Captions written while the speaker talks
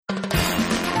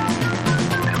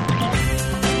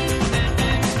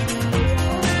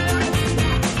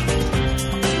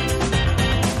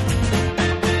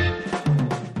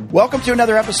Welcome to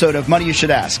another episode of Money You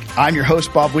Should Ask. I'm your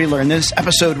host, Bob Wheeler. In this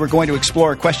episode, we're going to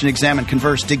explore, question, examine,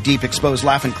 converse, dig deep, expose,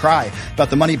 laugh, and cry about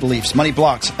the money beliefs, money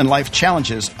blocks, and life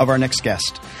challenges of our next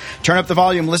guest. Turn up the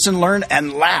volume, listen, learn,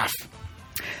 and laugh.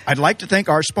 I'd like to thank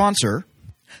our sponsor,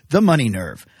 The Money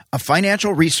Nerve, a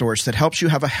financial resource that helps you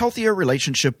have a healthier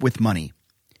relationship with money.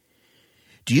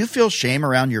 Do you feel shame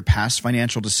around your past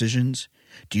financial decisions?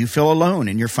 Do you feel alone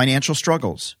in your financial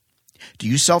struggles? Do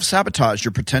you self-sabotage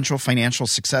your potential financial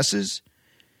successes?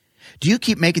 Do you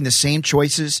keep making the same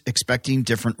choices, expecting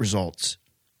different results?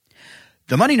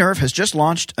 The Money Nerve has just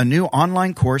launched a new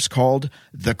online course called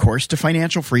The Course to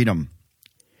Financial Freedom.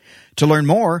 To learn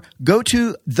more, go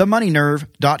to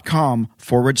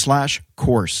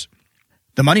themoneynerve.com/course.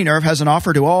 The Money Nerve has an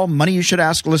offer to all Money You Should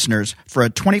Ask listeners for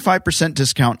a 25%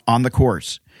 discount on the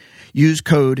course. Use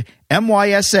code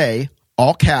MYSA,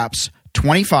 all caps,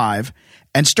 25,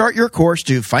 and start your course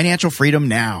to financial freedom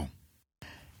now.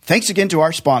 Thanks again to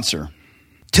our sponsor.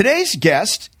 Today's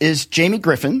guest is Jamie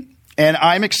Griffin, and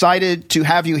I'm excited to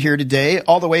have you here today,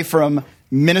 all the way from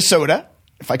Minnesota,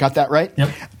 if I got that right. Yep.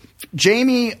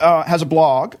 Jamie has a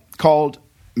blog called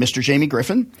Mr. Jamie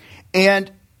Griffin,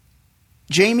 and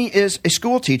Jamie is a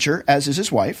school teacher, as is his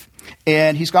wife,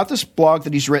 and he's got this blog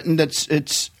that he's written that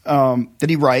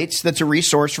he writes that's a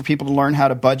resource for people to learn how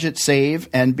to budget, save,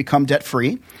 and become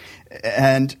debt-free.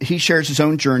 And he shares his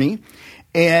own journey.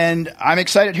 And I'm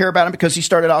excited to hear about him because he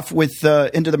started off with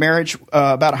into the marriage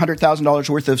about $100,000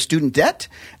 worth of student debt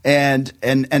and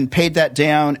paid that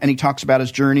down. And he talks about his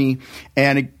journey.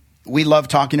 And we love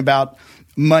talking about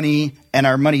money and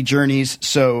our money journeys.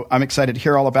 So I'm excited to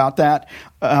hear all about that.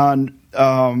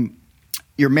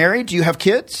 You're married. Do you have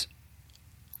kids?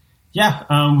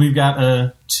 Yeah, we've got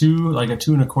a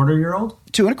 2.25-year-old.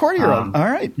 2.25-year-old. All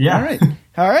right. Yeah.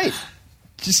 All right.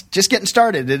 Just getting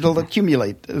started. It'll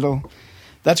accumulate.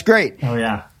 That's great. Oh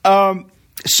yeah.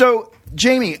 So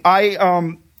Jamie,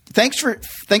 thanks for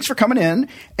coming in.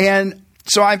 And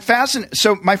so I'm fascinated.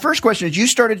 So my first question is: you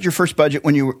started your first budget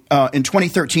when you were in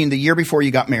 2013, the year before you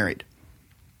got married.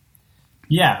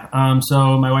 Yeah.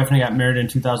 So my wife and I got married in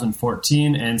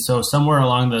 2014, and so somewhere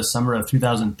along the summer of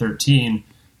 2013,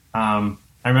 I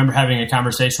remember having a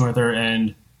conversation with her,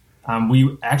 and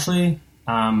we actually.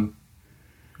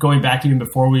 Going back even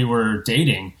before we were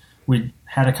dating, we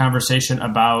had a conversation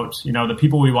about, the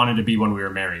people we wanted to be when we were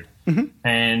married. Mm-hmm.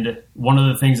 And one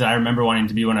of the things that I remember wanting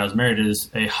to be when I was married is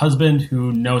a husband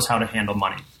who knows how to handle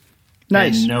money.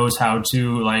 Nice. And knows how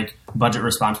to budget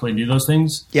responsibly and do those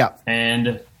things. Yeah.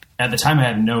 And at the time I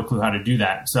had no clue how to do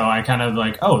that. So I kind of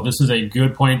this is a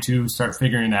good point to start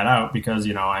figuring that out because,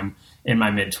 I'm in my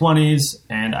mid-20s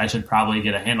and I should probably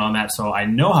get a handle on that. So I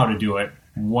know how to do it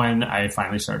when I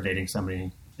finally start dating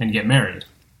somebody and get married.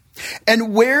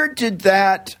 And where did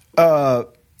that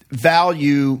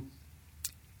value,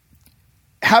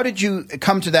 how did you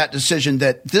come to that decision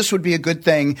that this would be a good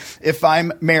thing if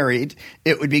I'm married?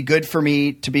 It would be good for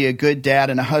me to be a good dad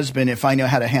and a husband if I know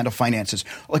how to handle finances.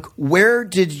 Where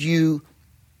did you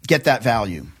get that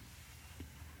value?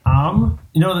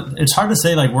 It's hard to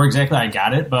say where exactly I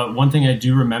got it, but one thing I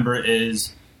do remember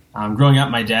is growing up,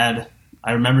 my dad,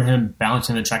 I remember him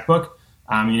balancing the checkbook.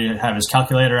 You have his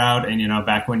calculator out, and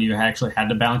back when you actually had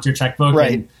to balance your checkbook.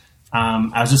 Right. And,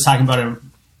 I was just talking about it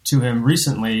to him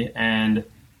recently, and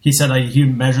he said he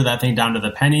would measure that thing down to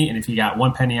the penny, and if he got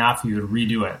 1 penny off, he would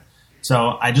redo it.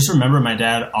 So I just remember my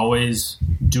dad always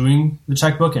doing the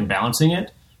checkbook and balancing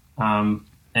it, and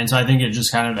so I think it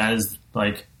just kind of as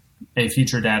a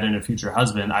future dad and a future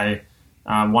husband, I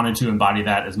wanted to embody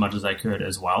that as much as I could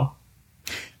as well.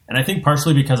 And I think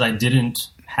partially because I didn't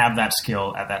have that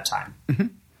skill at that time. Mm-hmm.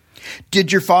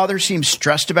 Did your father seem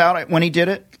stressed about it when he did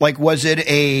it? Was it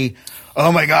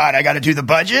oh my God, I got to do the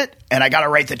budget and I got to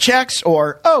write the checks,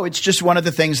 or, oh, it's just one of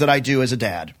the things that I do as a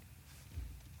dad?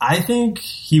 I think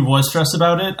he was stressed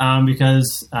about it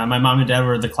because my mom and dad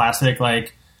were the classic,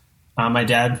 my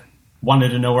dad wanted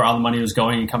to know where all the money was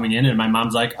going and coming in. And my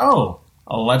mom's oh,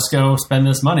 let's go spend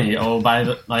this money. Oh,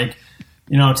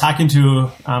 talking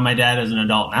to my dad as an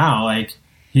adult now,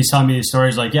 he's telling me these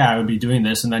stories I would be doing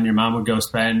this, and then your mom would go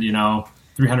spend,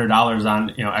 $300 on,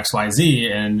 XYZ.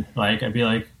 And I'd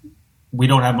be we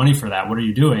don't have money for that. What are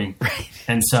you doing? Right.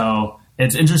 And so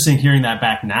it's interesting hearing that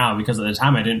back now because at the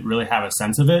time I didn't really have a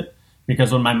sense of it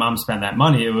because when my mom spent that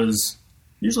money, it was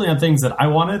usually on things that I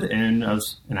wanted and I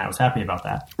was happy about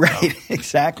that. Right. So.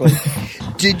 Exactly.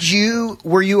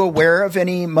 Were you aware of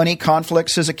any money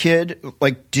conflicts as a kid?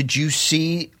 Did you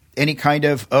see any kind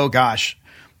of, oh gosh,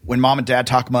 when mom and dad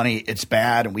talk money, it's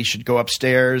bad and we should go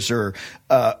upstairs, or,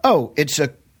 it's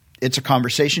a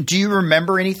conversation. Do you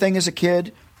remember anything as a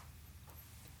kid?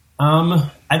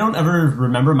 I don't ever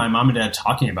remember my mom and dad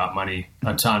talking about money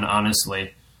a ton,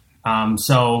 honestly.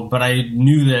 But I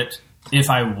knew that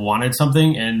if I wanted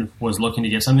something and was looking to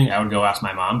get something, I would go ask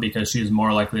my mom because she was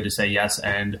more likely to say yes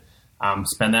and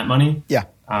spend that money. Yeah.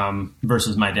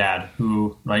 Versus my dad,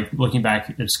 who, like, looking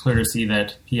back, it's clear to see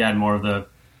that he had more of the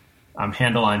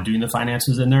handle on doing the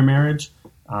finances in their marriage.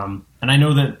 And I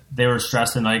know that they were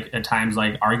stressed and, like, at times,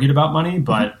 like, argued about money,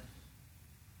 but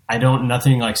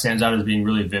nothing like stands out as being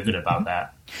really vivid about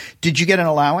that. Did you get an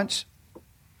allowance?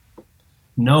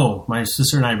 No, my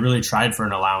sister and I really tried for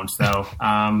an allowance, though.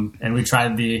 And we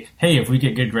tried hey, if we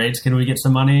get good grades, can we get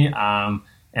some money?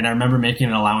 And I remember making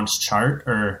an allowance chart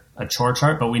or a chore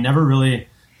chart, but we never really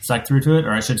stuck through to it.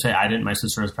 Or I should say I didn't. My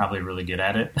sister was probably really good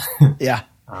at it. Yeah.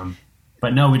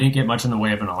 But no, we didn't get much in the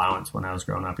way of an allowance when I was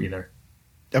growing up either.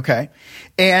 Okay.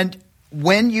 And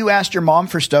when you asked your mom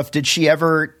for stuff, did she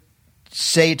ever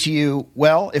say to you,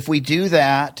 well, if we do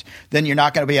that, then you're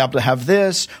not going to be able to have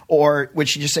this? Or would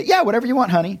she just say, yeah, whatever you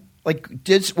want, honey? Like,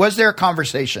 was there a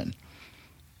conversation?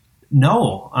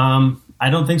 No, I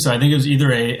don't think so. I think it was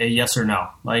either a yes or no.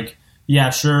 Like,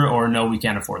 yeah, sure, or no, we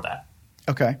can't afford that.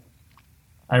 Okay.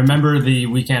 I remember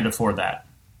we can't afford that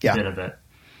bit of it.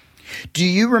 Do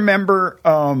you remember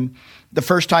the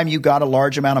first time you got a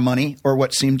large amount of money or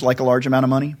what seemed like a large amount of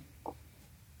money?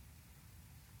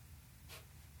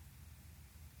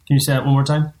 Can you say that one more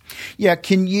time? Yeah.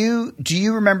 Do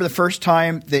you remember the first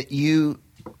time that you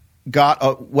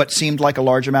got what seemed like a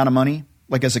large amount of money?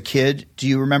 Like as a kid, do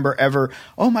you remember ever,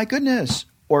 oh my goodness,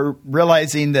 or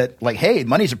realizing that like, hey,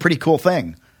 money's a pretty cool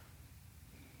thing?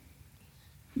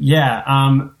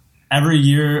 Yeah. Every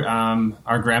year,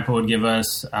 our grandpa would give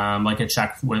us like a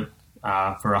check with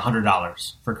for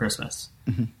 $100 for Christmas.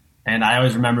 Mm-hmm. And I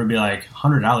always remember be like,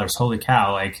 $100, holy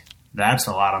cow, like that's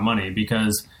a lot of money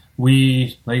because like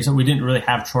you said, we didn't really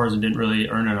have chores and didn't really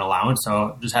earn an allowance.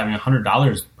 So just having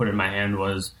 $100 put in my hand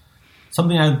was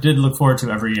something I did look forward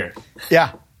to every year.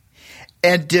 Yeah.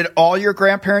 And did all your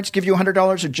grandparents give you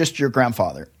 $100 or just your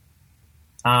grandfather?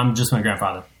 Just my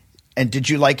grandfather. And did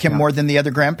you like him more than the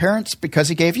other grandparents because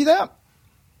he gave you that?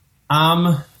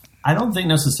 I don't think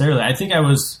necessarily. I think I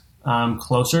was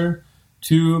closer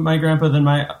to my grandpa than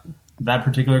that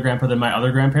particular grandpa than my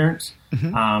other grandparents.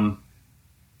 Mm-hmm.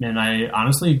 And I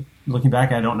honestly, looking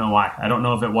back, I don't know why. I don't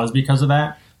know if it was because of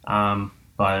that.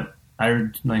 But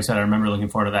like I said, I remember looking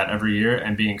forward to that every year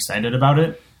and being excited about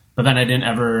it. But then I didn't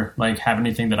ever like have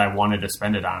anything that I wanted to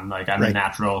spend it on. Like I'm a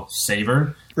natural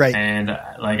saver, right? And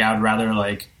like I would rather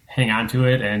like hang on to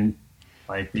it and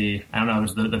like I don't know, it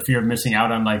was the fear of missing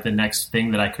out on like the next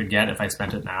thing that I could get if I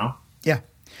spent it now. Yeah.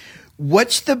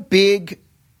 What's the big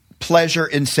pleasure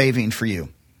in saving for you?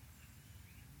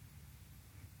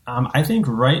 I think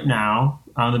right now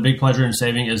the big pleasure in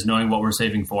saving is knowing what we're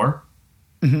saving for.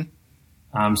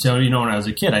 Mm-hmm. So when I was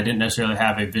a kid, I didn't necessarily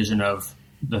have a vision of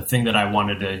the thing that I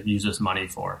wanted to use this money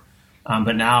for.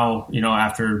 But now,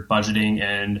 after budgeting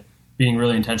and being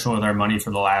really intentional with our money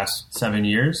for the last 7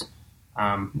 years,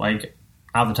 like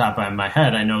out the top of my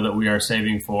head, I know that we are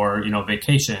saving for,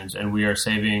 vacations and we are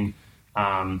saving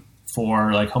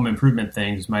for like home improvement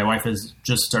things. My wife has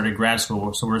just started grad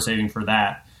school, so we're saving for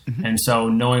that. Mm-hmm. And so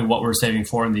knowing what we're saving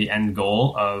for and the end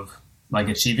goal of like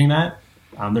achieving that,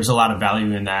 there's a lot of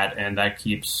value in that. And that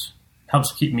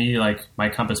helps keep me like my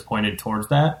compass pointed towards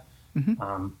that.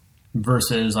 Mm-hmm.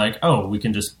 Versus like, oh, we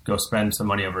can just go spend some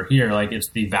money over here. Like it's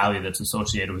the value that's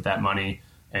associated with that money.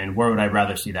 And where would I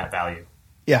rather see that value?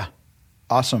 Yeah.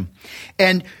 Awesome.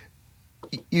 And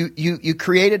you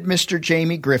created Mr.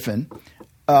 Jamie Griffin.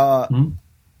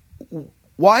 Mm-hmm.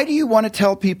 Why do you want to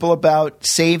tell people about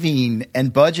saving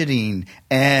and budgeting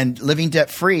and living debt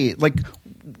free? Like,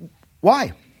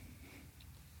 why?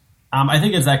 I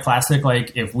think it's that classic,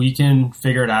 like if we can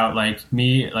figure it out, like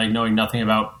me, like knowing nothing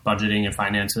about budgeting and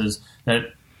finances,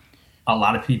 that a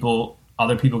lot of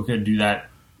other people could do that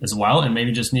as well. And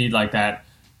maybe just need like that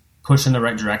push in the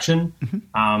right direction.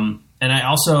 Mm-hmm. And I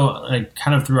also like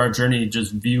kind of through our journey,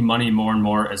 just view money more and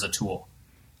more as a tool.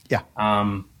 Yeah.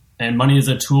 And money is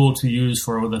a tool to use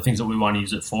for the things that we want to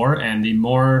use it for. And the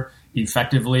more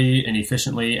effectively and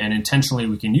efficiently and intentionally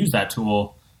we can use that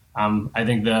tool, I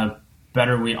think the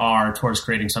better we are towards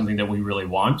creating something that we really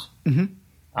want. Mm-hmm.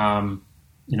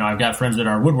 I've got friends that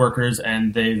are woodworkers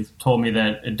and they've told me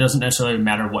that it doesn't necessarily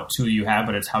matter what tool you have,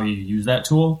 but it's how you use that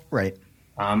tool. Right.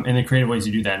 And the creative ways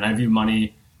you do that. And I view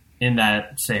money in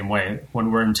that same way.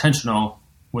 When we're intentional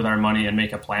with our money and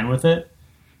make a plan with it,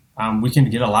 we can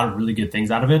get a lot of really good things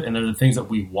out of it. And they're the things that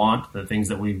we want, the things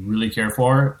that we really care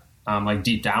for, like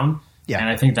deep down. Yeah. And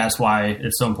I think that's why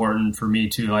it's so important for me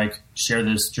to like share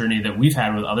this journey that we've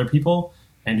had with other people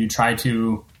and to try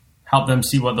to help them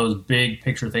see what those big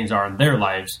picture things are in their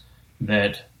lives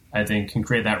that I think can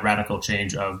create that radical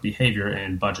change of behavior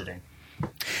and budgeting.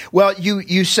 Well, you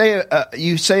use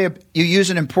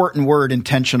an important word,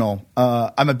 intentional.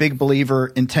 I'm a big believer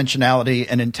in intentionality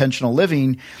and intentional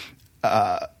living.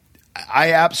 I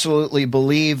absolutely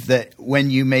believe that when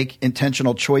you make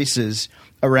intentional choices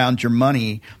around your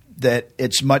money, that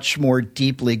it's much more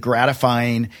deeply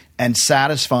gratifying and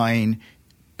satisfying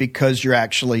because you're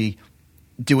actually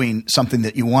doing something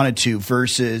that you wanted to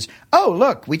versus, oh,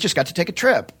 look, we just got to take a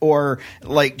trip, or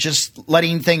like just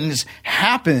letting things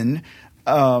happen.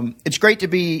 It's great to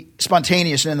be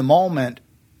spontaneous and in the moment,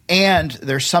 and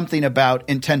there's something about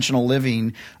intentional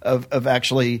living of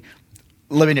actually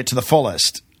living it to the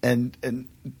fullest and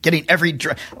getting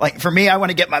like for me, I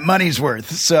want to get my money's worth.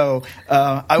 So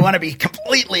I want to be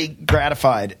completely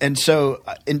gratified. And so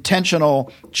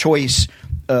intentional choice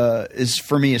is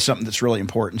for me is something that's really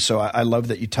important. So I love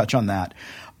that you touch on that.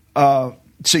 So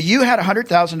you had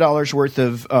 $100,000 worth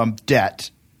of debt,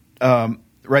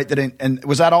 right? And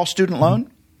was that all student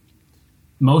loan?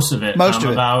 Most of it. Most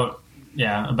of it. About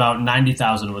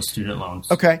 90,000 was student loans.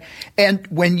 Okay. And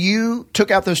when you took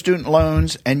out those student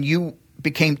loans and you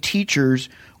became teachers,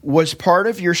 was part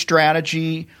of your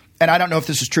strategy, and I don't know if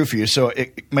this is true for you, so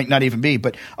it might not even be,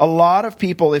 but a lot of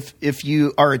people, if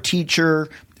you are a teacher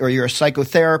or you're a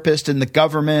psychotherapist in the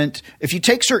government, if you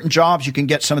take certain jobs, you can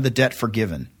get some of the debt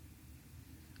forgiven.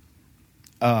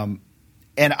 And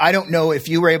I don't know if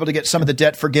you were able to get some of the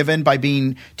debt forgiven by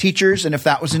being teachers and if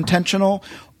that was intentional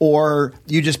or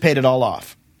you just paid it all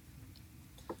off.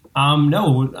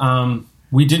 No,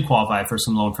 we did qualify for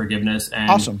some loan forgiveness.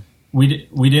 And awesome. We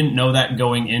didn't know that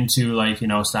going into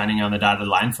signing on the dotted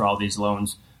line for all these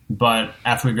loans. But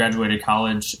after we graduated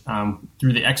college,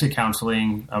 through the exit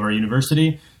counseling of our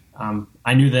university,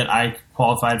 I knew that I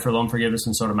qualified for loan forgiveness,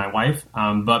 and so did my wife.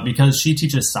 But because she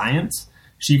teaches science,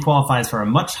 she qualifies for a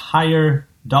much higher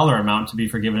dollar amount to be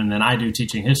forgiven than I do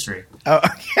teaching history. Oh.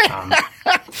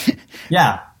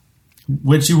 Yeah,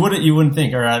 which you wouldn't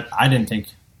think, or I didn't think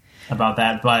about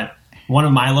that. But one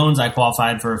of my loans, I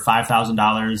qualified for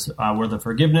 $5,000 worth of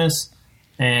forgiveness,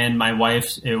 and my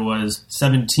wife's, it was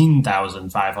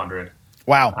 $17,500.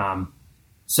 Wow.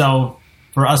 So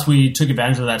for us, we took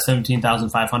advantage of that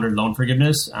 $17,500 loan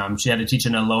forgiveness. She had to teach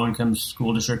in a low-income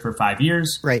school district for 5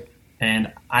 years. Right.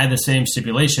 And I had the same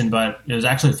stipulation, but it was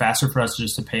actually faster for us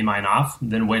just to pay mine off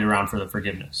than wait around for the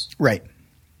forgiveness. Right.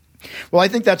 Well, I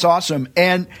think that's awesome.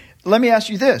 And let me ask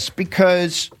you this,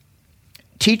 because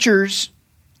teachers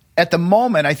at the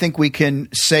moment, I think we can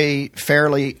say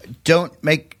fairly, don't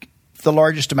make the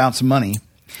largest amounts of money.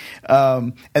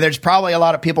 And there's probably a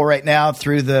lot of people right now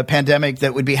through the pandemic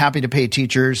that would be happy to pay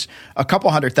teachers a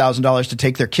couple $100,000 to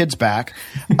take their kids back.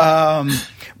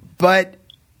 But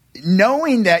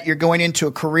knowing that you're going into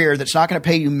a career that's not going to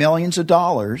pay you millions of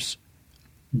dollars,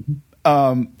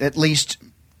 at least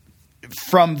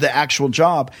from the actual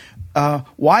job,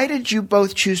 why did you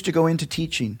both choose to go into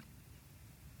teaching?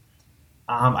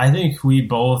 I think we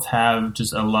both have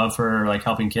just a love for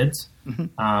helping kids.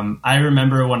 Mm-hmm. I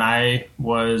remember when I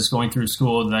was going through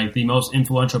school, the most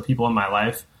influential people in my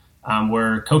life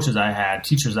were coaches I had,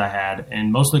 teachers I had,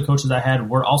 and most of the coaches I had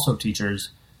were also teachers.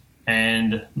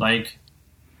 And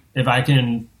if I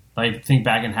can think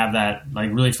back and have that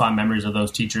really fond memories of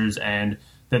those teachers, and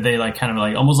that they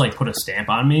almost put a stamp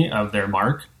on me of their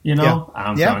mark,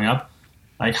 growing up,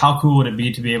 how cool would it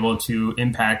be to be able to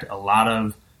impact a lot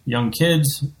of young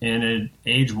kids in an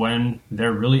age when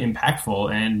they're really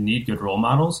impactful and need good role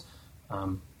models.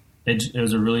 It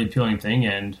was a really appealing thing,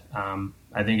 and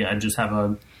I think I just have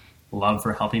a love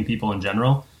for helping people in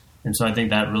general, and so I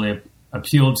think that really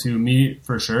appealed to me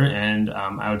for sure, and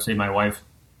I would say my wife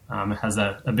has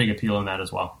a big appeal in that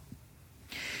as well.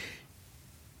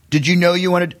 When did you know you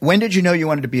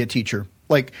wanted to be a teacher?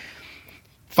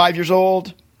 5 years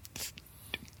old,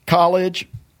 college?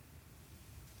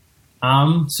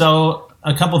 So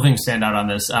a couple things stand out on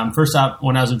this. First off,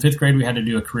 when I was in 5th grade, we had to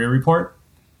do a career report,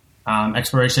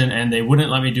 exploration, and they wouldn't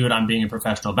let me do it on being a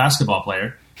professional basketball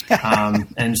player.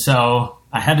 And so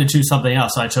I had to choose something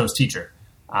else. So I chose teacher.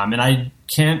 And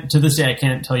to this day, I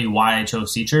can't tell you why I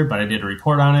chose teacher, but I did a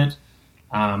report on it.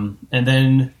 And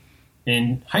then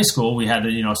in high school, we had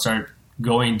to, start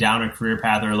going down a career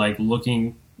path or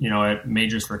looking, at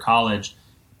majors for college.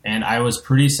 And I was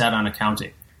pretty set on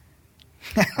accounting.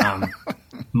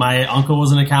 My uncle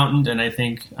was an accountant, and I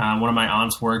think one of my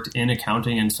aunts worked in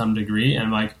accounting in some degree,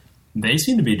 and they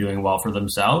seem to be doing well for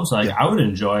themselves. I would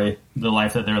enjoy the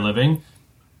life that they're living.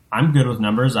 I'm good with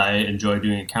numbers. I enjoy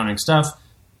doing accounting stuff.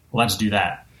 Let's do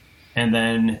that. And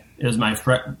then it was my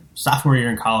sophomore year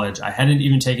in college. I hadn't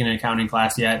even taken an accounting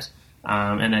class yet.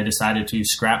 And I decided to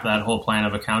scrap that whole plan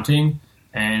of accounting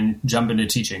and jump into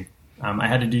teaching. I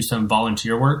had to do some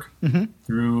volunteer work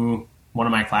through one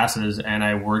of my classes, and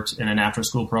I worked in an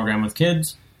after-school program with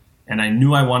kids, and I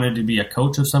knew I wanted to be a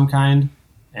coach of some kind,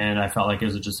 and I felt like it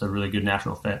was just a really good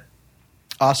natural fit.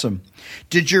 Awesome.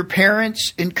 Did your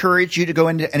parents encourage you to go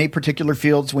into any particular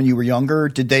fields when you were younger?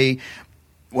 Did they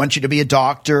want you to be a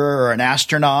doctor or an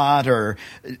astronaut, or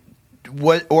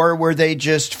were they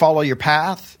just follow your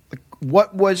path?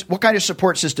 What kind of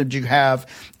support system did you have,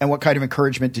 and what kind of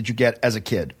encouragement did you get as a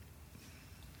kid?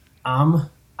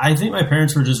 I think my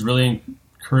parents were just really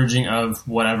encouraging of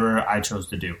whatever I chose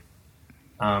to do.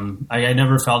 I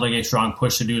never felt like a strong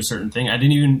push to do a certain thing. I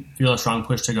didn't even feel a strong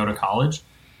push to go to college.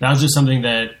 That was just something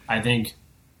that I think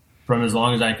from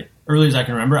early as I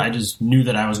can remember, I just knew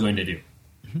that I was going to do.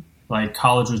 Like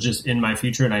college was just in my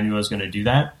future, and I knew I was going to do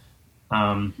that.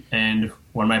 And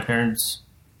when my parents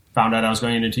found out I was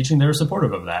going into teaching, they were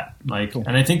supportive of that. Cool.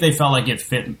 And I think they felt like it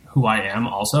fit who I am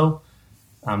also.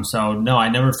 So no, I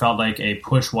never felt like a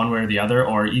push one way or the other,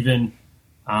 or even,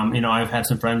 I've had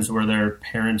some friends where their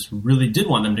parents really did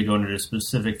want them to go into a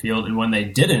specific field. And when they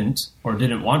didn't or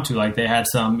didn't want to, they had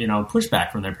some,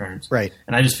 pushback from their parents. Right.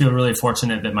 And I just feel really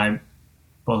fortunate that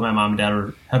both my mom and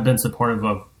dad have been supportive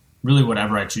of really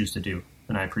whatever I choose to do.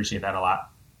 And I appreciate that a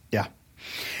lot. Yeah.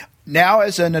 Now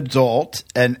as an adult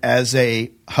and as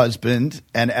a husband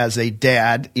and as a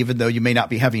dad, even though you may not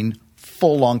be having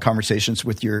full long conversations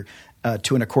with your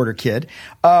 2.25 kid,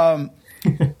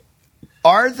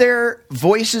 are there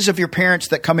voices of your parents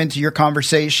that come into your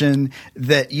conversation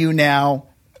that you now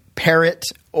parrot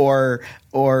or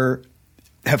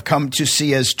have come to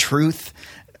see as truth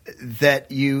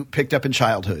that you picked up in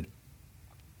childhood?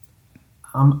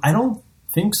 I don't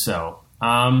think so.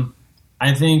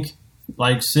 I think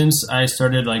since I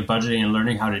started budgeting and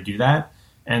learning how to do that,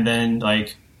 and then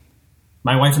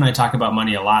my wife and I talk about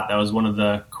money a lot. That was one of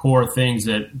the core things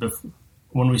that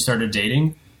when we started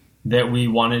dating that we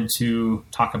wanted to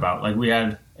talk about. We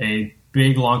had a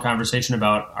big, long conversation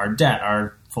about our debt,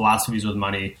 our philosophies with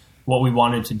money, what we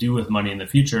wanted to do with money in the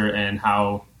future, and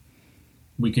how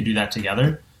we could do that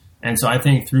together. And so I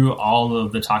think through all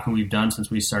of the talking we've done since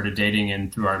we started dating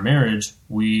and through our marriage,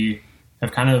 we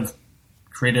have kind of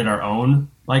created our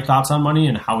own thoughts on money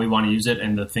and how we want to use it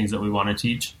and the things that we want to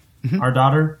teach our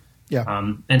daughter. Yeah.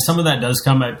 And some of that does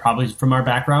come probably from our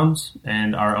backgrounds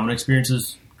and our own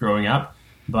experiences growing up,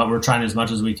 but we're trying as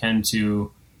much as we can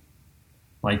to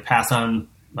pass on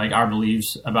our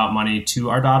beliefs about money to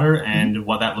our daughter and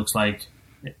what that looks like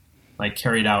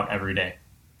carried out every day.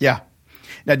 Yeah.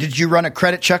 Now, did you run a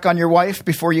credit check on your wife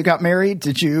before you got married?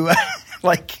 Did you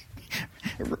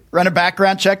run a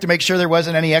background check to make sure there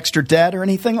wasn't any extra debt or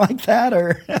anything like that?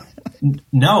 Or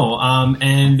No.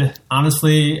 And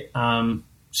honestly,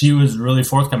 she was really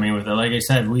forthcoming with it. Like I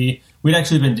said, we'd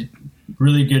actually been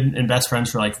really good and best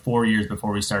friends for 4 years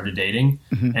before we started dating.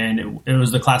 And it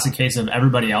was the classic case of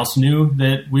everybody else knew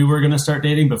that we were going to start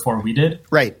dating before we did.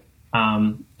 Right.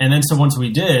 And then so once we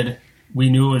did,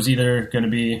 we knew it was either going to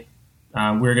be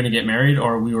we were going to get married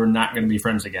or we were not going to be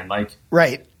friends again.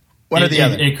 Right. One or the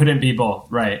other. It couldn't be both.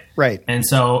 Right. Right. And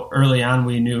so early on,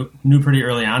 we knew pretty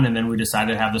early on, and then we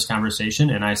decided to have this conversation.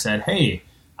 And I said, hey,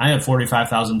 I have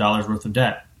 $45,000 worth of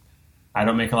debt. I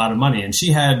don't make a lot of money. And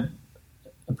she had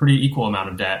a pretty equal amount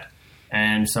of debt.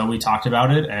 And so we talked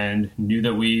about it and knew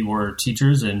that we were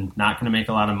teachers and not going to make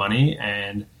a lot of money,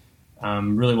 and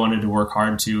really wanted to work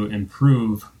hard to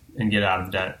improve and get out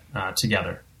of debt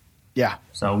together. Yeah.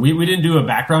 So we didn't do a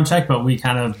background check, but we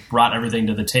kind of brought everything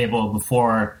to the table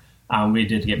before we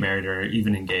did get married or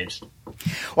even engaged.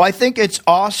 Well, I think it's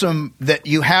awesome that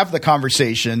you have the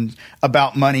conversation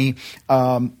about money.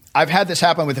 I've had this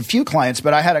happen with a few clients,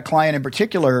 but I had a client in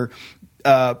particular.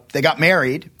 They got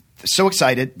married. So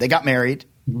excited. They got married.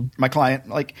 My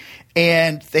client,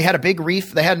 and they had a big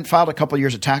they hadn't filed a couple of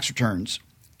years of tax returns,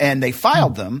 and they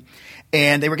filed them,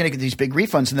 and they were going to get these big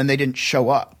refunds, and then they didn't show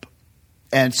up.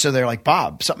 And so they're like,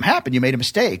 Bob, something happened. You made a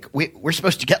mistake. We're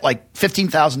supposed to get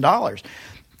 $15,000.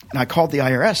 And I called the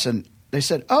IRS, and they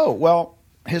said, oh, well,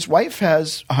 his wife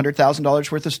has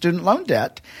 $100,000 worth of student loan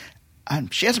debt.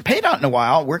 And she hasn't paid out in a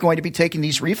while. We're going to be taking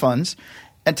these refunds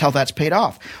until that's paid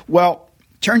off. Well,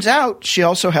 turns out she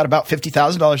also had about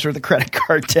 $50,000 worth of credit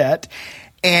card debt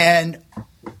and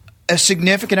a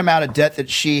significant amount of debt that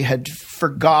she had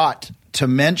forgot to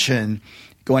mention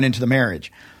going into the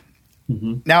marriage.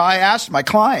 Now, I asked my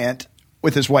client,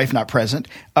 with his wife not present,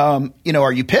 are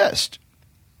you pissed?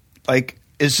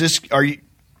 What's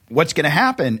going to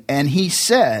happen? And he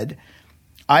said,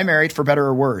 I married for better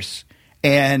or worse.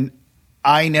 And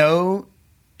I know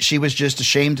she was just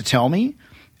ashamed to tell me,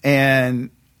 and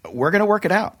we're going to work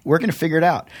it out. We're going to figure it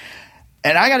out.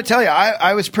 And I got to tell you,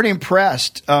 I was pretty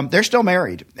impressed. They're still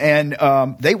married, and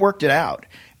they worked it out.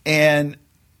 And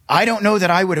I don't know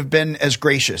that I would have been as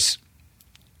gracious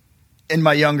in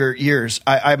my younger years.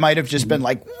 I might have just been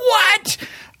like, what?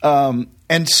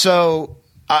 And so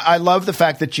I love the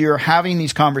fact that you're having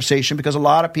these conversations, because a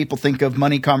lot of people think of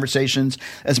money conversations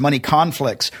as money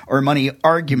conflicts or money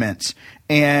arguments.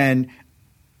 And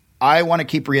I want to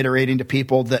keep reiterating to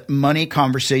people that money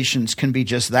conversations can be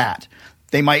just that.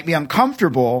 They might be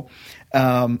uncomfortable,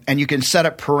 and you can set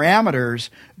up parameters.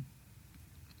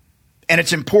 And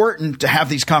it's important to have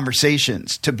these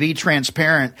conversations, to be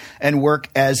transparent and work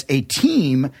as a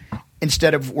team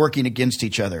instead of working against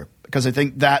each other, because I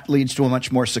think that leads to a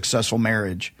much more successful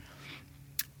marriage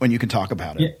when you can talk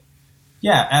about it.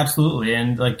 Yeah, absolutely.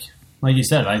 And like you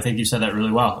said, I think you said that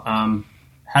really well.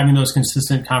 Having those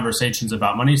consistent conversations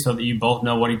about money so that you both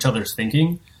know what each other's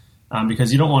thinking,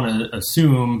 because you don't want to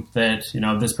assume that,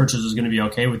 this purchase is going to be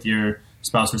okay with your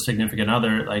spouse or significant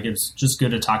other. Like, it's just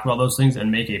good to talk about those things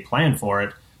and make a plan for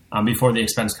it before the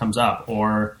expense comes up,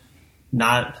 or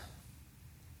not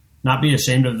be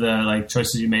ashamed of the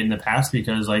choices you made in the past,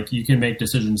 because you can make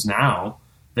decisions now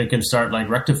that can start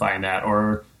rectifying that,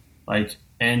 or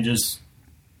and just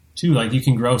too, you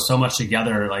can grow so much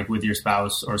together with your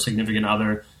spouse or significant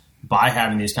other by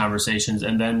having these conversations,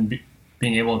 and then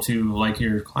being able to, like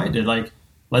your client did,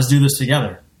 let's do this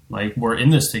together. We're in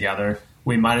this together.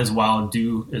 We might as well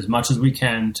do as much as we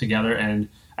can together. And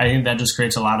I think that just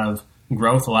creates a lot of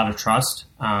growth, a lot of trust,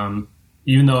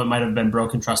 even though it might have been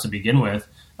broken trust to begin with,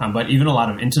 but even a lot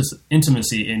of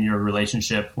intimacy in your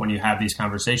relationship when you have these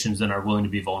conversations and are willing to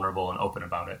be vulnerable and open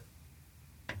about it.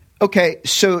 Okay,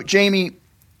 so Jamie,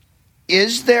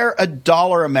 is there a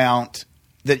dollar amount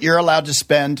that you're allowed to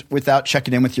spend without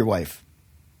checking in with your wife?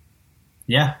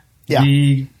 Yeah.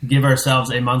 We give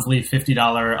ourselves a monthly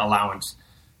 $50 allowance.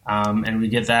 And we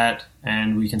get that,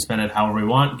 and we can spend it however we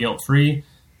want, guilt-free.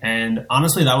 And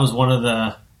honestly, that was one of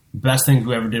the best things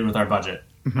we ever did with our budget.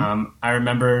 Mm-hmm. I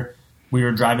remember we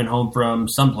were driving home from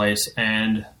someplace,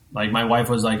 and my wife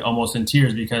was almost in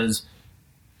tears, because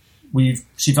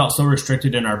she felt so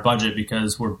restricted in our budget,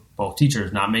 because we're both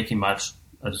teachers, not making much,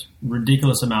 a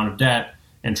ridiculous amount of debt,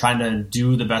 and trying to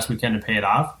do the best we can to pay it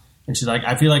off. And she's like,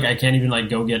 I feel like I can't even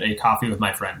go get a coffee with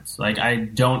my friends. I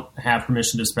don't have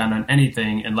permission to spend on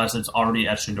anything unless it's already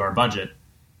etched into our budget.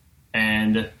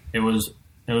 And it was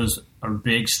a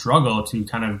big struggle to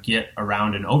kind of get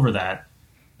around and over that.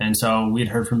 And so we'd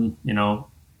heard from,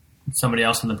 somebody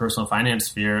else in the personal finance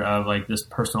sphere of this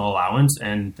personal allowance,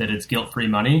 and that it's guilt-free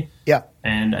money. Yeah.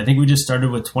 And I think we just started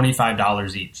with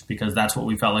 $25 each, because that's what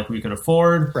we felt like we could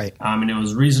afford. Right. And it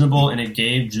was reasonable, and it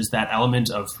gave just that element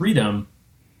of freedom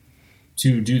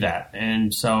to do that.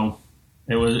 And so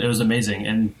it was amazing.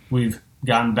 And we've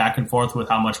gone back and forth with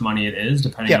how much money it is,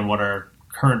 depending on what our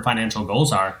current financial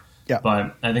goals are. Yeah.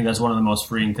 But I think that's one of the most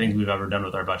freeing things we've ever done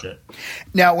with our budget.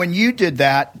 Now, when you did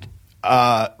that,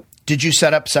 did you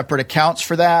set up separate accounts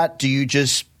for that? Do you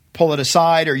just pull it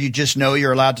aside, or you just know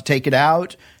you're allowed to take it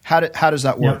out? How does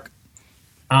that work?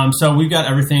 Yep. So we've got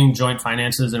everything joint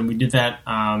finances, and we did that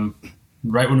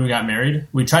right when we got married.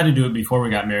 We tried to do it before we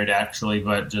got married, actually,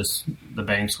 but just the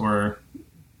banks were,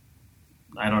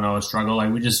 a struggle.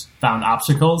 We just found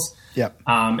obstacles. Yep.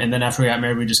 And then after we got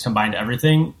married, we just combined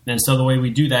everything. And so the way we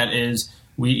do that is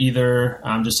we either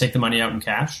just take the money out in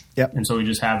cash. Yep. And so we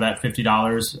just have that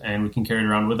 $50 and we can carry it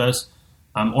around with us.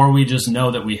 Or we just know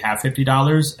that we have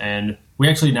 $50, and we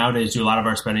actually nowadays do a lot of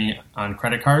our spending on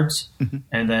credit cards, mm-hmm.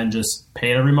 and then just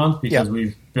pay it every month, because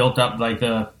we've built up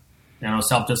the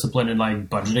self-discipline and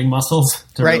budgeting muscles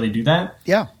to really do that.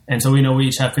 Yeah. And so we know we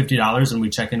each have $50, and we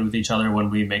check in with each other when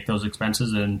we make those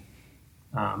expenses and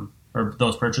or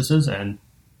those purchases, and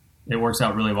it works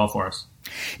out really well for us.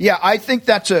 Yeah, I think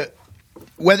that's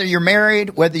whether you're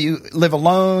married, whether you live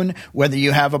alone, whether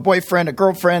you have a boyfriend, a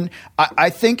girlfriend, I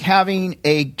think having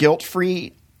a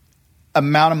guilt-free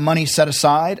amount of money set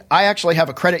aside. I actually have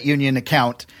a credit union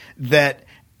account that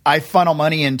I funnel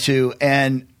money into,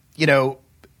 and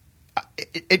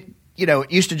it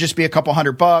used to just be a couple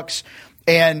 $100,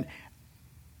 and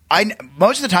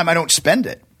most of the time I don't spend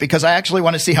it, because I actually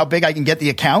want to see how big I can get the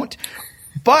account.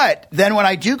 But then when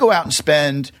I do go out and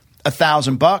spend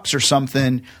 $1,000 or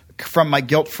something from my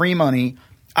guilt-free money,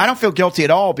 I don't feel guilty at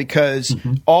all, because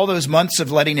mm-hmm. all those months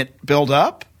of letting it build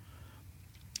up,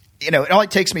 it only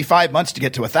takes me 5 months to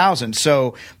get to 1,000.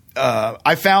 So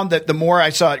I found that the more I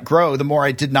saw it grow, the more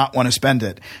I did not want to spend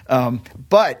it.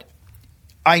 But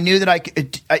I knew that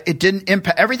it didn't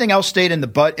impact. Everything else stayed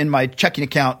in my checking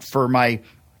account for my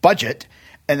budget.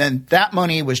 And then that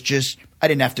money was just, I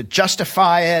didn't have to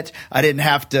justify it. I didn't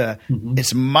have to,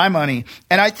 it's my money.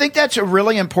 And I think that's a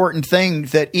really important thing,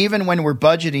 that even when we're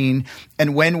budgeting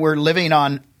and when we're living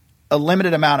on a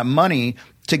limited amount of money,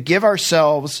 to give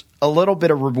ourselves a little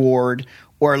bit of reward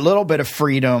or a little bit of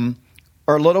freedom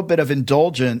or a little bit of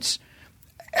indulgence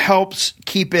helps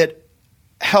keep it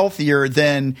healthier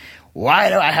than, why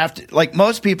do I have to, like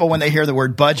most people, when they hear the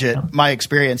word budget, my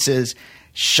experience is,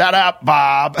 shut up,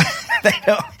 Bob.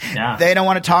 They don't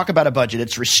want to talk about a budget.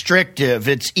 It's restrictive.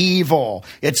 It's evil.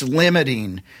 It's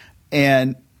limiting.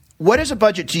 And what is a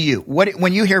budget to you?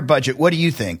 When you hear budget, what do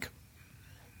you think?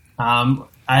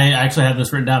 I actually have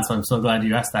this written down, so I'm so glad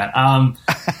you asked that.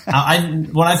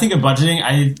 When I think of budgeting,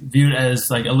 I view it as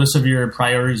like a list of your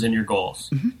priorities and your goals.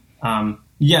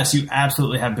 Yes, you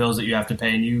absolutely have bills that you have to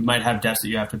pay, and you might have debts that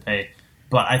you have to pay.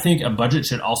 But I think a budget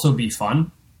should also be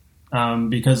fun.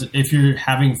 Because if you're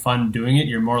having fun doing it,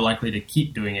 you're more likely to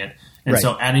keep doing it. And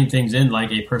so adding things in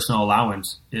like a personal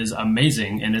allowance is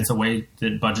amazing. And it's a way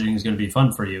that budgeting is going to be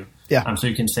fun for you. So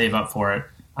you can save up for it.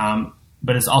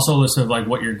 But it's also a list of like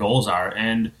what your goals are.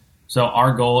 And so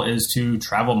our goal is to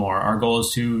travel more. Our goal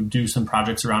is to do some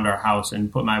projects around our house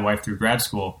and put my wife through grad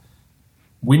school.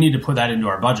 We need to put that into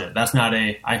our budget. That's not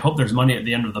I hope there's money at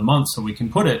the end of the month so we can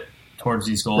put it towards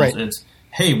these goals. It's,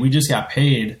 hey, we just got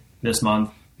paid this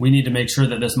month. We need to make sure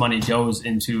that this money goes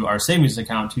into our savings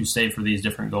account to save for these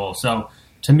different goals. So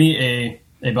to me,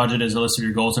 a budget is a list of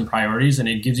your goals and priorities, and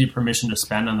it gives you permission to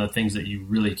spend on the things that you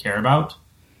really care about,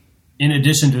 in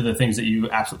addition to the things that you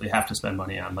absolutely have to spend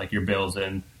money on, like your bills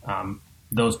and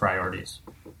those priorities.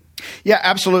 Yeah,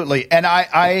 absolutely. And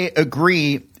I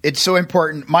agree. It's so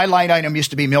important. My line item used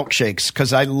to be milkshakes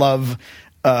because I love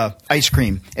ice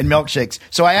cream and milkshakes.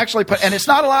 So I actually and it's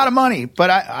not a lot of money, but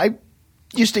I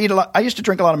used to eat a lot. I used to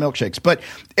drink a lot of milkshakes, but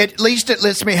at least it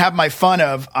lets me have my fun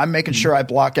of, I'm making sure I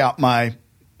block out my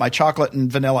chocolate and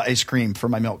vanilla ice cream for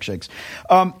my milkshakes.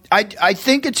 I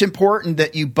think it's important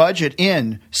that you budget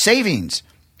in savings.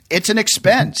 It's an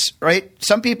expense, right?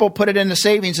 Some people put it into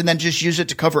savings and then just use it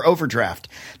to cover overdraft.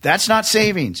 That's not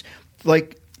savings.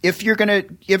 Like if you're going to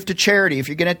give to charity, if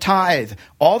you're going to tithe,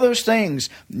 all those things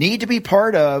need to be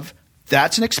part of,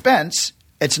 that's an expense.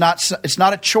 It's not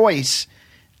a choice.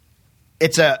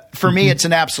 For me, it's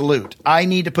an absolute. I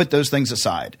need to put those things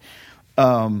aside.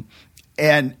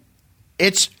 And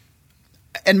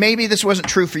maybe this wasn't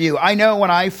true for you. I know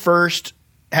when I first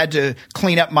had to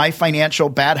clean up my financial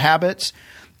bad habits,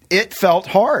 it felt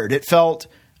hard. It felt,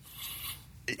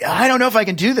 I don't know if I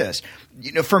can do this.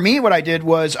 For me, what I did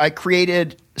was I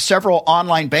created several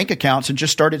online bank accounts and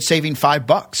just started saving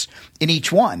 $5 in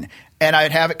each one. And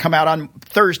I'd have it come out on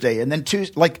Thursday and then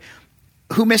Tuesday, like,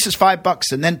 who misses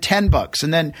 $5 and then $10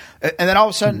 and then all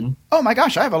of a sudden, oh my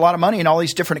gosh, I have a lot of money in all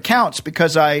these different accounts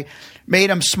because I made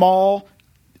them small,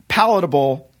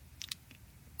 palatable,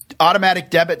 automatic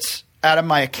debits out of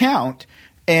my account,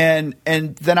 and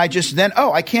then I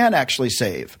I can actually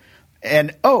save,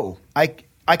 and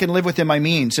I can live within my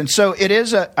means, and so it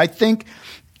is I think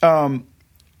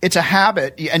it's a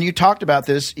habit, and you talked about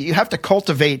this. You have to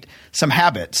cultivate some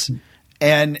habits,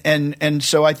 and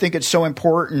so I think it's so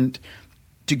important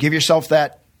to give yourself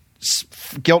that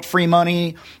guilt-free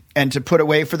money and to put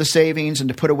away for the savings and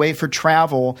to put away for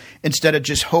travel instead of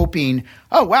just hoping,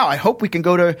 oh, wow, I hope we can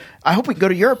go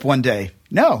to Europe one day.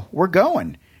 No, we're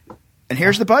going. And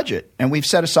here's the budget, and we've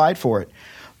set aside for it.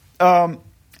 Now,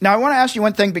 I want to ask you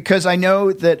one thing because I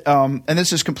know that, and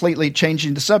this is completely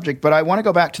changing the subject, but I want to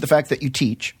go back to the fact that you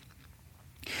teach.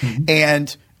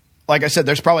 And like I said,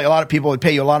 there's probably a lot of people who would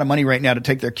pay you a lot of money right now to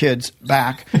take their kids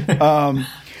back.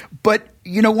 But,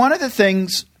 one of the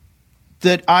things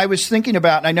that I was thinking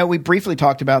about, and I know we briefly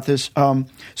talked about this,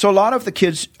 so a lot of the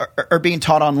kids are being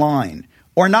taught online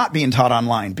or not being taught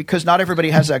online because not everybody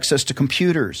has access to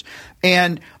computers.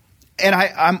 And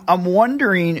I'm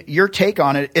wondering your take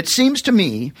on it. It seems to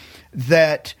me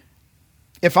that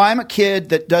if I'm a kid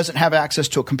that doesn't have access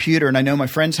to a computer, and I know my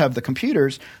friends have the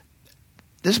computers,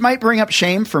 this might bring up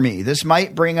shame for me. This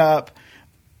might bring up,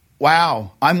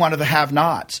 wow, I'm one of the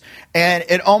have-nots. And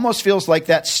it almost feels like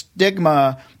that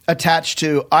stigma attached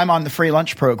to I'm on the free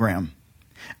lunch program.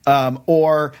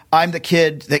 Or I'm the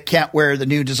kid that can't wear the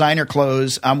new designer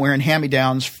clothes. I'm wearing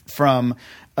hand-me-downs from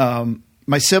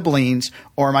my siblings,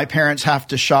 or my parents have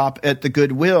to shop at the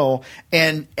Goodwill.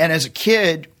 And as a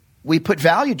kid, we put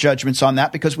value judgments on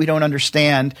that because we don't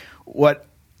understand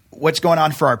what's going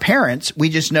on for our parents. We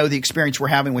just know the experience we're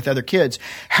having with other kids.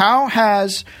 How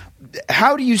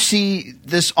do you see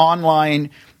this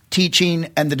online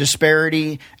teaching and the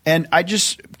disparity. And I'm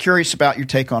just curious about your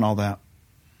take on all that.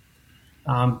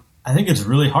 I think it's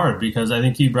really hard because I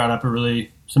think you brought up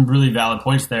some really valid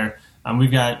points there.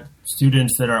 We've got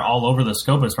students that are all over the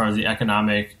scope as far as the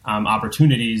economic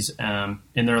opportunities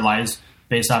in their lives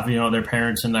based off of, their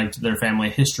parents and like their family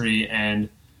history. And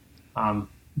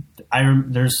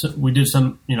we did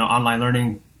some online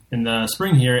learning in the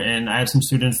spring here, and I had some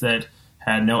students that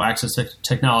had no access to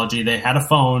technology. They had a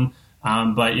phone,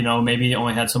 but maybe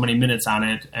only had so many minutes on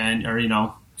it,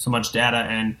 or so much data,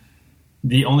 and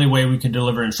the only way we could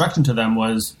deliver instruction to them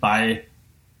was by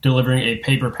delivering a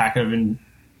paper packet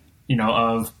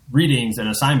of readings and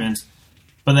assignments.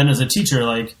 But then as a teacher,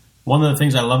 like one of the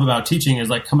things I love about teaching is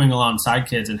like coming alongside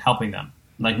kids and helping them,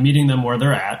 like meeting them where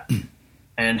they're at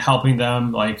and helping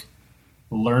them like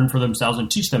learn for themselves and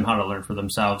teach them how to learn for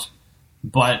themselves.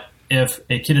 But if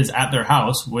a kid is at their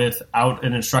house without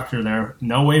an instructor there,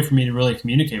 no way for me to really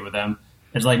communicate with them.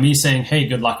 It's like me saying, hey,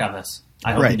 good luck on this.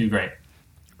 I hope you do great.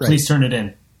 Please turn it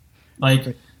in.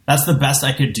 Like, that's the best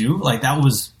I could do. Like, that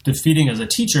was defeating as a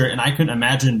teacher, and I couldn't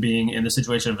imagine being in the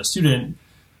situation of a student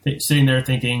sitting there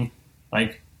thinking,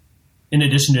 like, in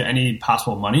addition to any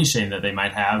possible money shame that they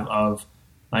might have of,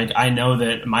 like, I know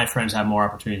that my friends have more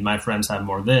opportunities, my friends have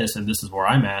more this, and this is where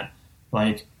I'm at.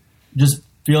 Like, just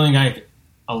feeling like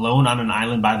alone on an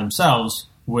island by themselves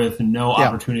with no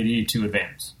opportunity to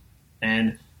advance.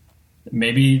 And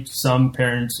maybe some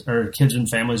parents or kids and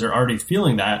families are already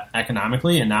feeling that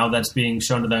economically, and now that's being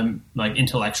shown to them like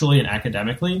intellectually and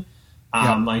academically.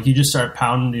 Like you just start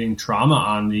pounding trauma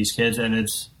on these kids, and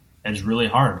it's really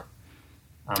hard.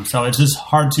 So it's just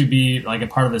hard to be like a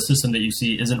part of the system that you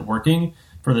see isn't working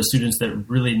for the students that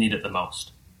really need it the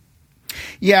most.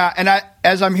 Yeah, and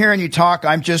as I'm hearing you talk,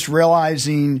 I'm just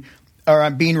realizing, or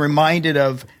I'm being reminded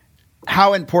of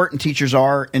how important teachers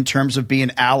are in terms of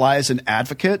being allies and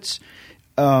advocates.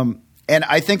 And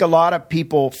I think a lot of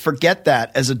people forget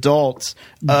that as adults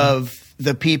of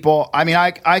the people. I mean,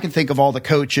 I can think of all the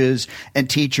coaches and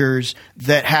teachers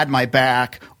that had my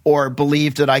back or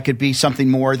believed that I could be something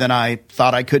more than I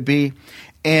thought I could be.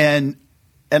 And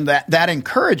that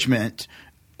encouragement,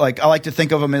 like I like to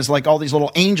think of them as like all these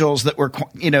little angels that were,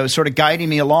 sort of guiding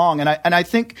me along. And I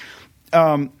think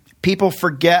people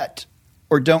forget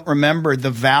or don't remember the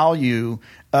value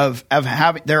of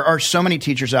having. There are so many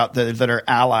teachers out there that are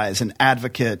allies and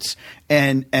advocates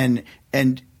and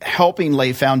helping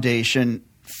lay foundation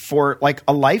for like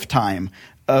a lifetime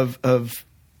of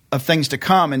things to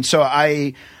come. And so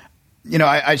I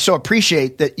so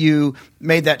appreciate that you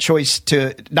made that choice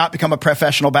to not become a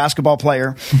professional basketball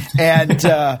player and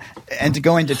to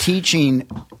go into teaching,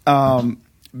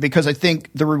 because I think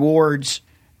the rewards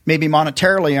maybe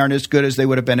monetarily aren't as good as they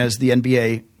would have been as the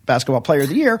NBA basketball player of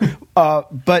the year.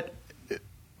 But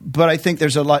I think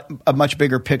there's a much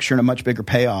bigger picture and a much bigger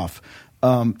payoff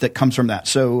that comes from that.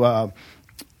 So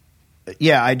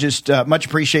I just much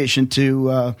appreciation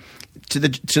to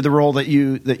the role that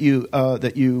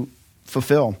you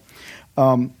fulfill.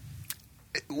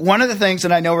 One of the things,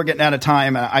 and I know we're getting out of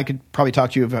time, and I could probably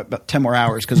talk to you about 10 more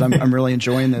hours because I'm really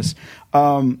enjoying this.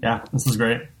 This is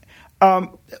great.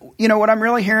 What I'm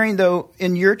really hearing, though,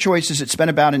 in your choices, it's been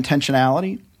about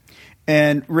intentionality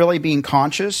and really being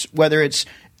conscious, whether it's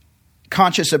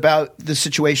conscious about the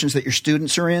situations that your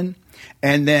students are in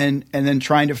and then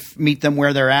trying to meet them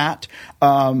where they're at, the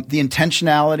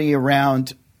intentionality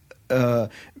around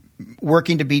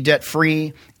working to be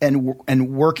debt-free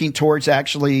and working towards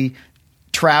actually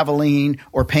traveling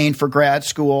or paying for grad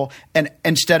school, and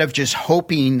instead of just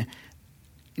hoping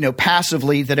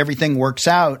passively that everything works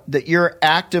out, that you're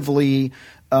actively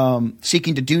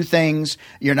seeking to do things.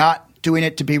 You're not doing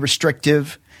it to be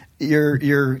restrictive.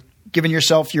 You're giving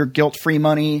yourself your guilt-free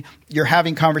money. You're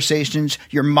having conversations.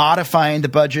 You're modifying the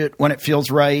budget when it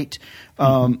feels right.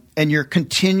 And you're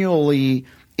continually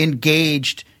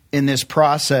engaged in this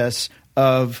process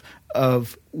of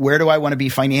where do I want to be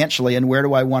financially and where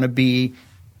do I want to be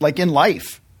like in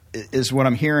life is what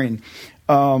I'm hearing.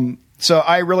 So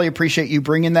I really appreciate you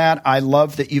bringing that. I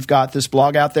love that you've got this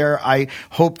blog out there. I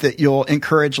hope that you'll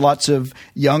encourage lots of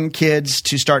young kids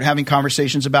to start having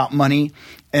conversations about money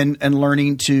and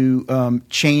learning to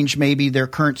change maybe their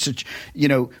current, to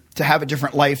have a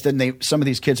different life than some of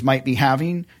these kids might be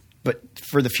having. But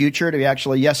for the future, to be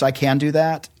actually, yes, I can do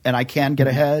that, and I can get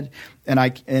ahead.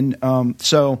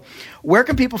 So where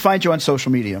can people find you on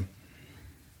social media?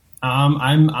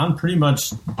 I'm on pretty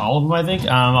much all of them, I think.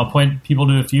 I'll point people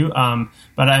to a few,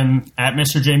 but I'm at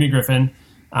Mr. Jamie Griffin,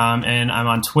 and I'm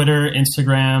on Twitter,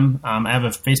 Instagram. I have a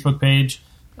Facebook page.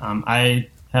 I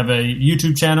have a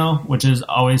YouTube channel, which is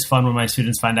always fun when my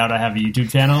students find out I have a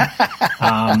YouTube channel.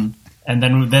 And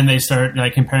then they start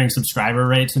like comparing subscriber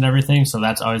rates and everything. So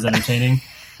that's always entertaining.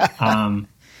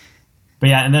 But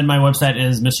yeah, and then my website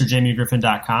is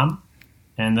mrjamiegriffin.com.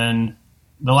 And then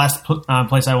the last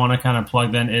place I want to kind of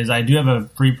plug then is I do have a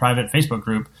free private Facebook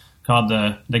group called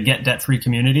the Get Debt Free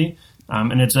Community.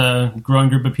 And it's a growing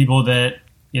group of people that,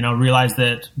 realize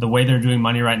that the way they're doing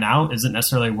money right now isn't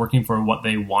necessarily working for what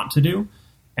they want to do.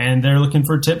 And they're looking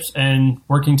for tips and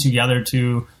working together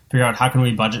to figure out how can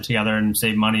we budget together and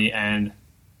save money. And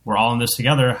we're all in this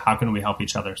together. How can we help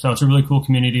each other? So it's a really cool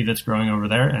community that's growing over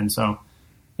there. And so,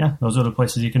 yeah, those are the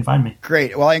places you can find me.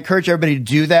 Great. Well, I encourage everybody to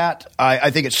do that. I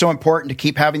think it's so important to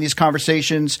keep having these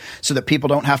conversations so that people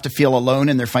don't have to feel alone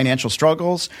in their financial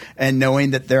struggles, and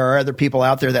knowing that there are other people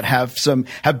out there that have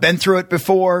been through it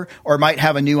before or might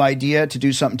have a new idea to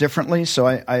do something differently. So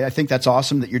I think that's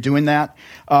awesome that you're doing that.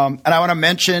 And I want to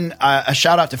mention a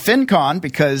shout out to FinCon,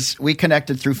 because we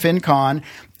connected through FinCon,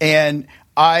 and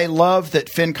I love that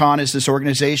FinCon is this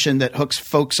organization that hooks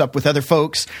folks up with other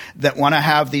folks that want to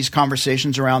have these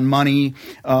conversations around money,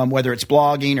 whether it's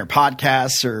blogging or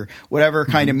podcasts or whatever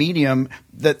kind of medium,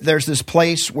 that there's this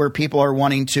place where people are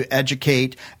wanting to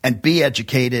educate and be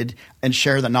educated and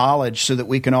share the knowledge so that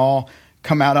we can all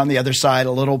come out on the other side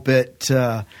a little bit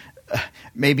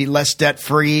maybe less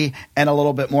debt-free and a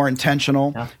little bit more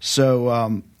intentional. Yeah.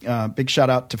 So big shout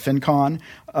out to FinCon.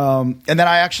 And then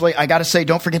I got to say,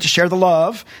 don't forget to share the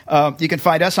love. You can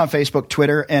find us on Facebook,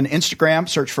 Twitter, and Instagram.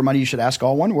 Search for Money You Should Ask,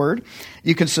 all one word.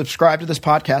 You can subscribe to this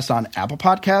podcast on Apple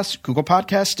Podcasts, Google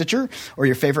Podcasts, Stitcher, or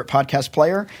your favorite podcast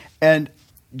player. And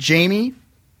Jamie,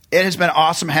 it has been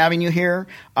awesome having you here.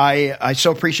 I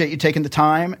so appreciate you taking the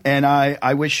time, and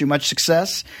I wish you much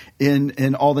success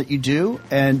in all that you do,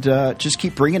 and just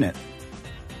keep bringing it.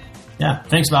 Yeah,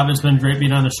 thanks, Bob. It's been great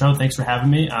being on the show. Thanks for having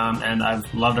me, and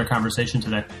I've loved our conversation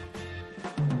today.